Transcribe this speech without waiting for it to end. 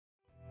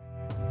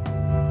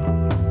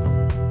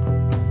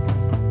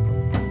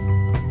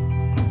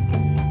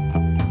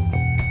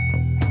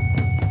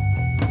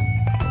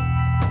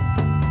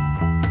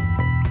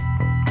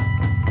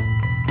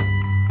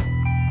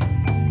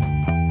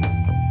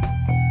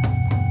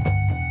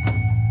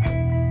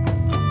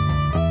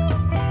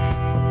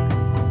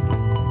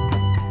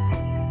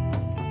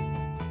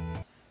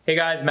Hey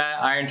guys,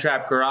 Matt,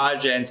 IronTrap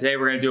Garage, and today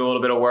we're going to do a little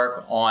bit of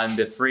work on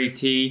the free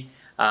T.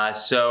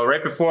 So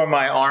right before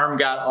my arm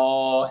got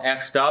all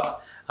effed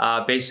up,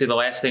 basically the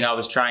last thing I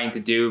was trying to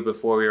do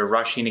before we were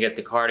rushing to get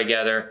the car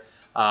together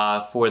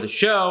for the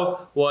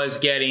show was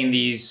getting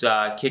these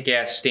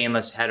kick-ass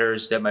stainless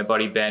headers that my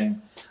buddy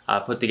Ben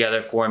put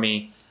together for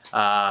me,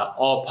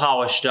 all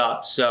polished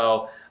up.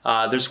 So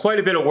there's quite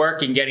a bit of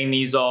work in getting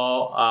these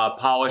all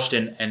polished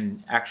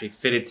and actually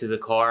fitted to the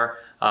car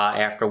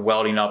after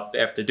welding up,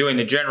 after doing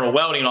the general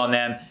welding on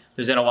them.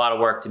 There's been a lot of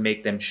work to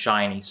make them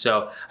shiny.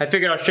 So I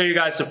figured I'll show you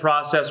guys the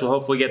process. We'll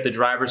hopefully get the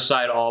driver's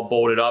side all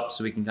bolted up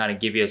so we can kind of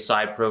give you a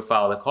side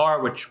profile of the car,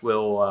 which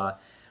will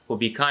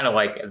be kind of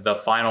like the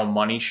final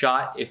money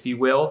shot, if you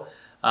will.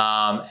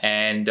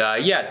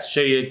 Yeah,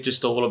 show you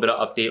just a little bit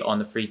of update on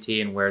the free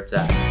T and where it's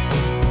at.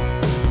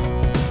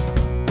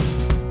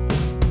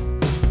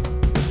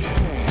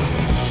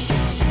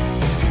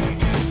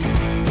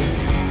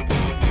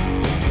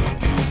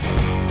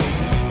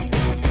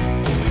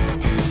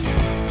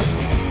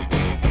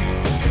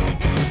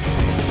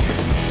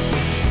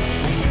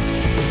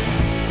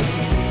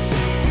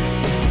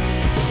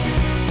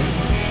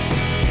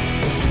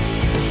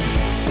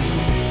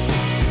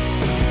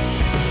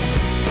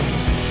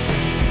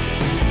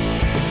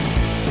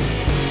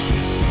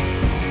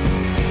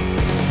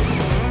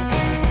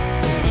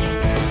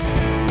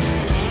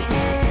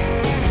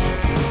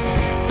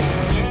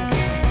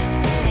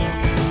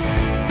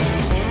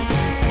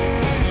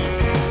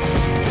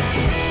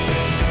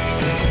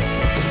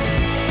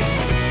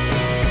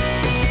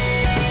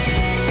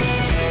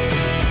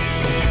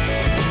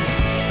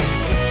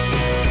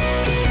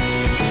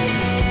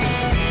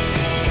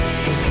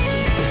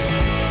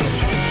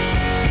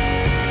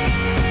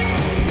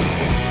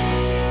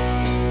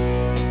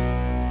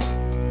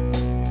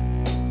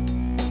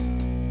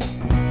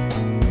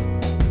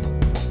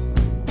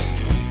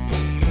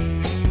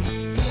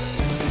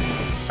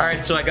 All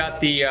right, so I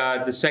got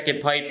the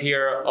second pipe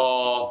here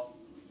all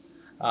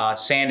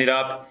sanded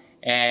up,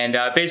 and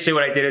basically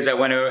what I did is I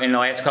went over, in the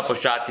last couple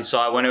shots you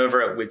saw, I went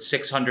over it with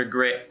 600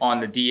 grit on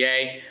the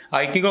DA.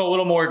 You can go a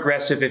little more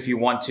aggressive if you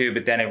want to,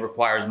 but then it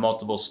requires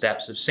multiple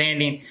steps of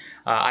sanding.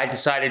 I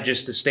decided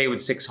just to stay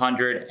with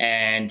 600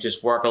 and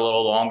just work a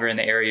little longer in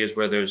the areas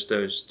where there's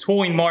those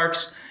tooling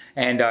marks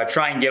and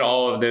try and get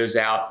all of those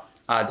out.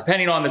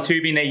 Depending on the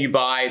tubing that you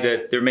buy,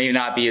 there may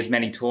not be as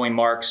many tooling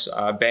marks.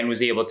 Ben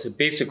was able to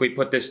basically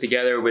put this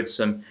together with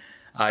some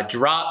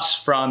drops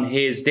from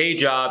his day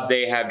job.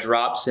 They have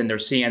drops in their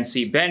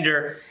CNC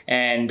bender,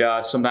 and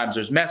sometimes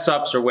there's mess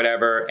ups or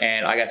whatever,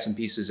 and I got some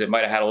pieces that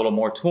might have had a little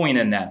more tooling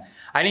in them.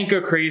 I didn't go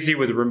crazy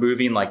with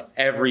removing like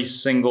every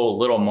single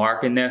little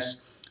mark in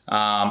this.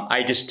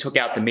 I just took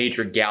out the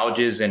major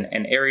gouges and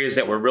areas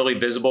that were really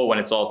visible when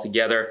it's all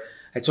together.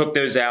 I took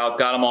those out,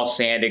 got them all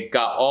sanded,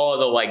 got all of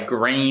the like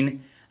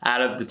grain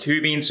out of the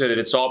tubing so that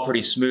it's all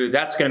pretty smooth.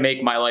 That's gonna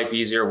make my life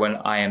easier when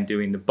I am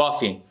doing the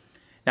buffing.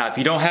 Now, if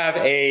you don't have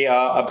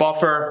a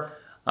buffer,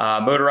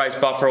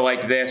 motorized buffer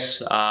like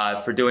this,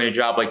 for doing a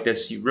job like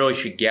this, you really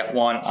should get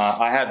one.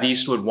 I have the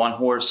Eastwood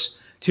 1-horse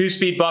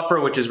 2-speed buffer,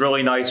 which is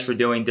really nice for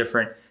doing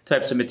different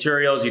types of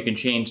materials. You can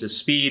change the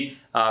speed.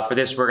 For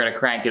this, we're gonna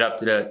crank it up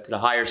to the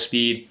higher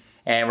speed,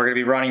 and we're gonna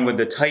be running with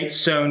the tight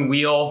sewn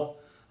wheel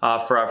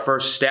for our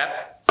first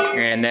step.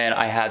 And then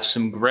I have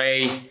some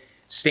gray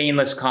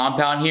stainless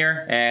compound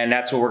here, and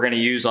that's what we're gonna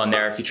use on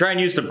there. If you try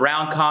and use the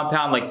brown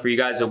compound, like for you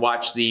guys that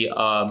watch the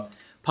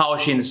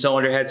polishing the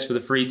cylinder heads for the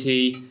free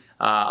T,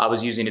 I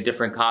was using a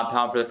different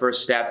compound for the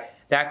first step.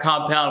 That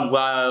compound,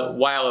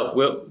 while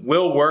it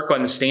will work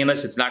on the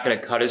stainless, it's not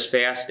gonna cut as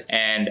fast.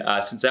 And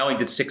since I only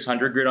did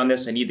 600 grit on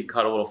this, I need to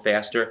cut a little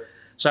faster.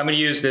 So I'm gonna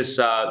use this,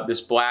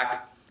 this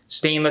black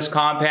stainless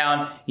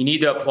compound. You need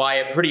to apply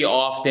it pretty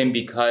often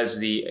because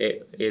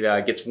it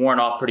gets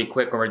worn off pretty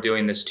quick when we're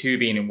doing this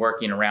tubing and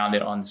working around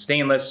it on the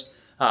stainless.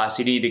 So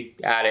you need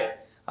to add it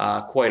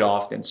quite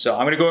often. So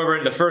I'm gonna go over it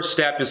in the first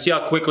step. You'll see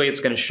how quickly it's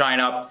gonna shine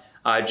up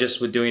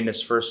just with doing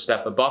this first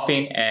step of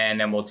buffing, and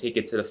then we'll take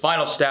it to the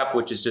final step,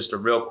 which is just a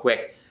real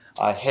quick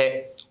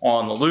hit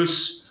on the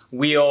loose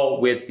wheel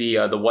with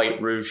the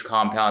White Rouge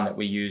compound that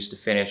we use to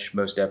finish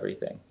most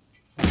everything.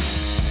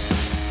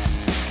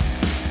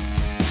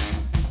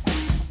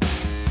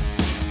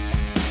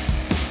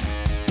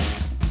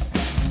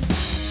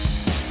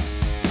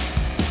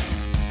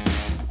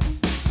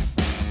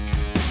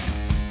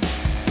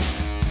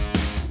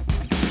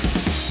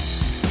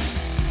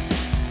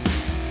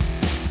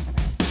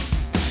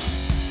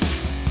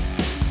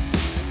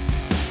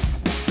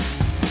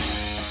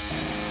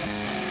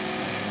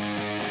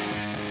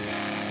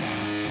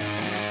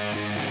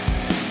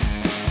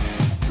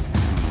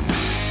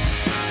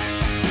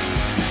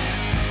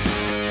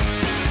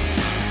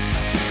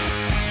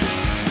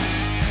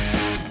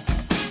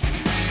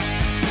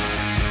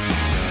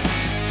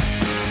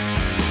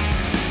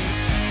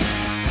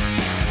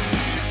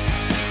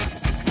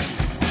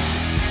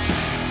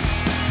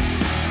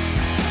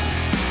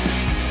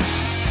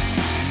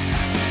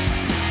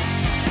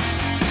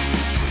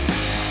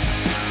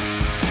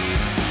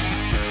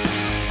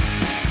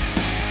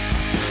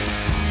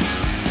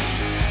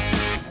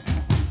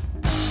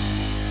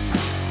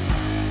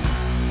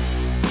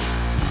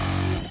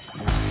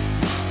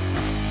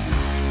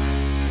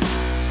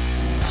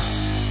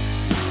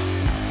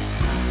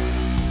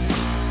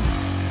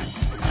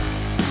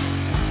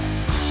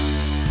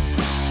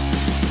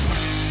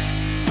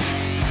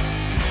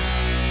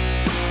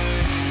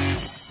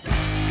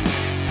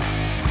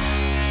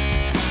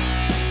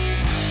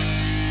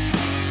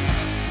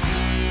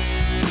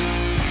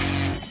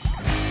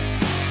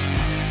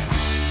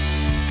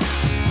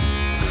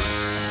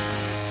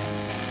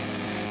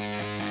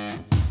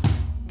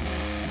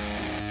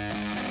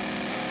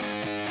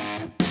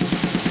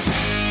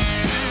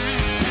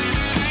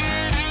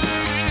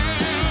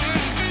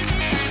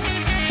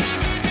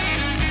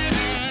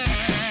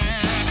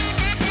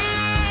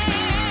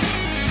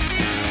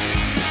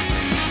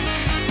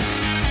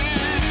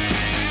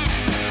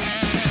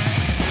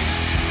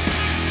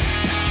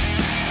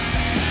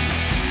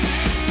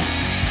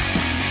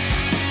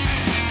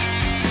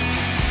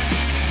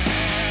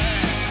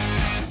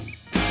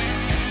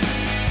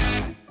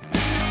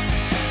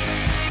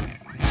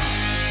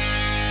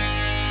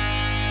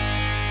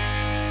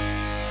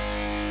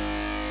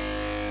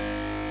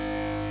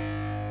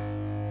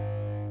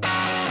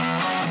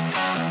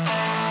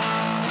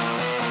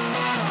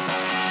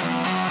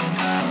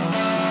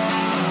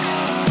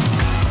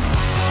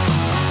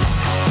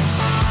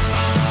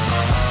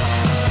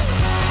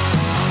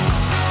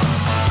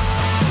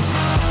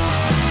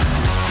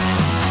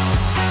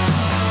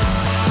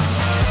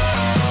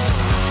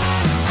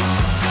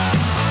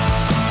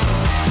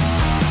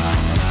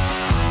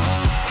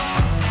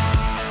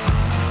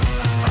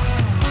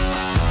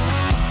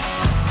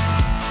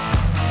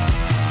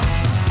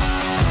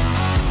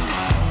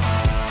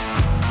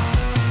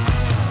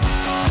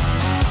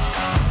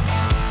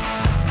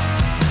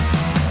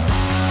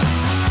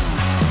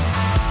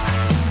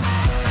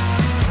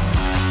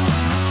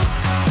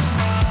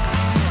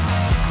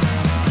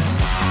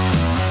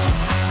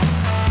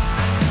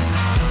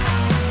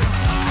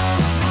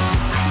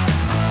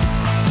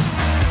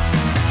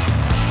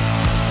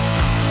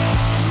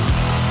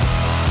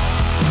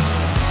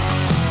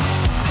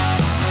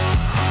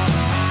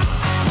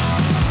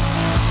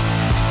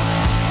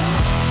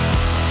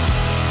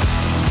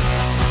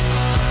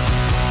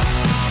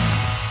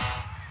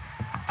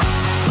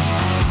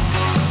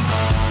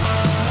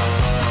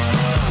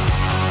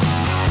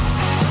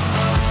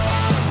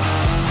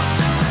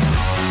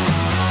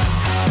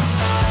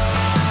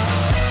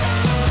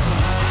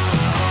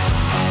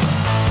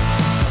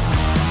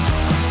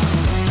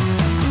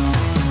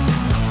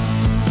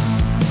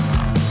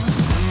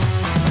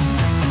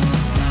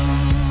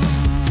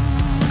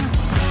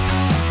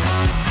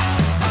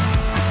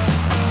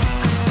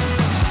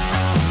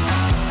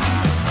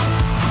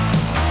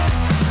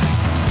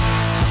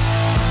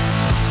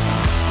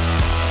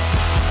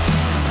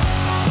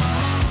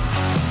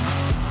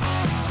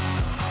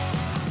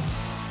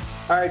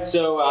 All right,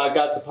 so I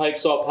got the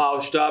pipes all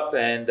polished up,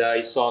 and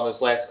you saw in those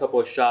last couple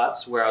of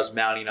shots where I was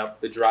mounting up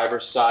the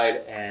driver's side,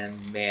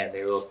 and man,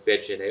 they look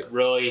bitchin'. It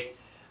really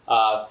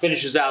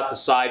finishes out the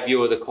side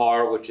view of the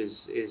car, which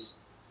is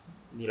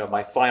you know,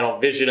 my final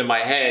vision in my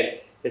head.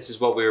 This is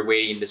what we were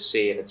waiting to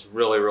see, and it's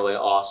really, really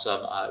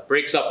awesome. It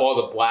breaks up all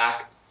the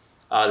black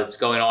that's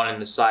going on in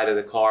the side of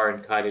the car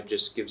and kind of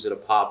just gives it a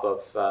pop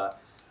of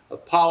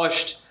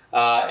polished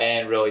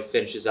and really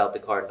finishes out the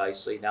car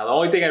nicely. Now, the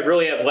only thing I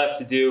really have left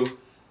to do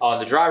on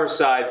the driver's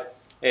side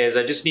is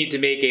I just need to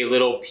make a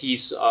little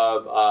piece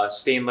of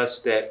stainless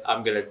that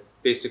I'm going to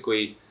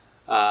basically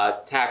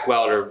tack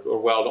weld or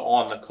weld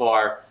on the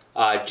car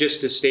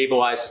just to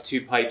stabilize the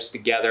two pipes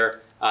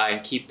together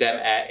and keep them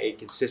at a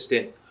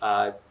consistent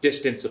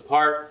distance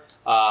apart.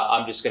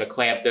 I'm just going to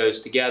clamp those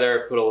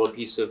together, put a little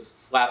piece of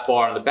flat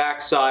bar on the back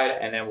side,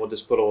 and then we'll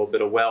just put a little bit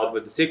of weld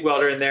with the TIG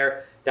welder in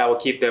there. That will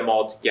keep them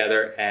all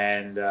together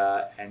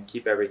and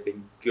keep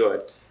everything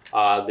good.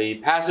 The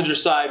passenger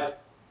side,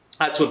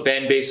 that's what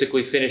Ben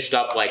basically finished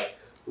up like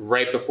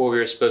right before we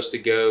were supposed to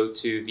go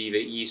to Viva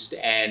East.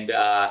 And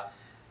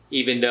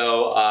even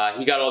though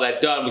he got all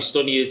that done, we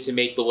still needed to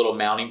make the little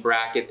mounting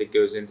bracket that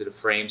goes into the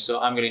frame.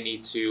 So I'm going to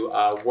need to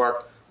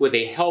work with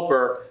a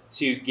helper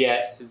to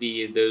get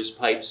those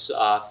pipes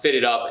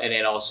fitted up, and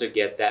then also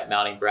get that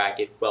mounting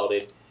bracket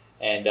welded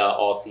and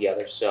all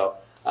together. So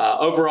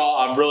overall,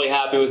 I'm really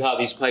happy with how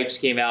these pipes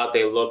came out.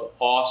 They look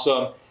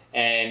awesome,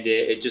 and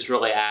it just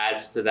really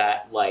adds to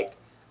that like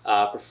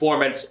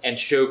performance and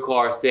show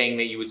car thing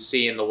that you would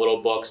see in the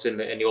little books in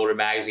the older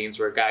magazines,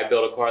 where a guy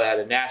built a car that had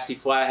a nasty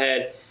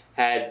flathead,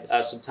 had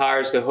some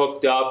tires that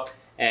hooked up,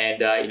 and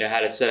you know,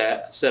 had a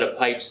set of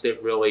pipes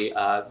that really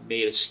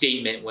made a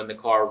statement when the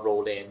car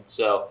rolled in.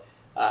 So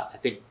I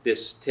think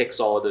this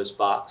ticks all of those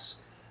boxes.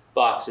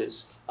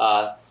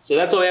 So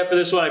that's all I have for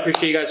this one. I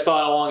appreciate you guys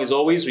following along. As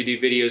always, we do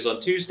videos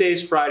on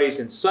Tuesdays, Fridays,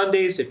 and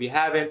Sundays. If you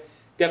haven't,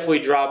 definitely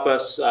drop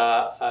us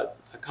a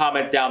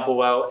comment down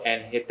below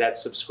and hit that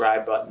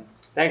subscribe button.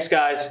 Thanks,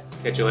 guys.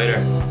 Catch you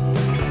later.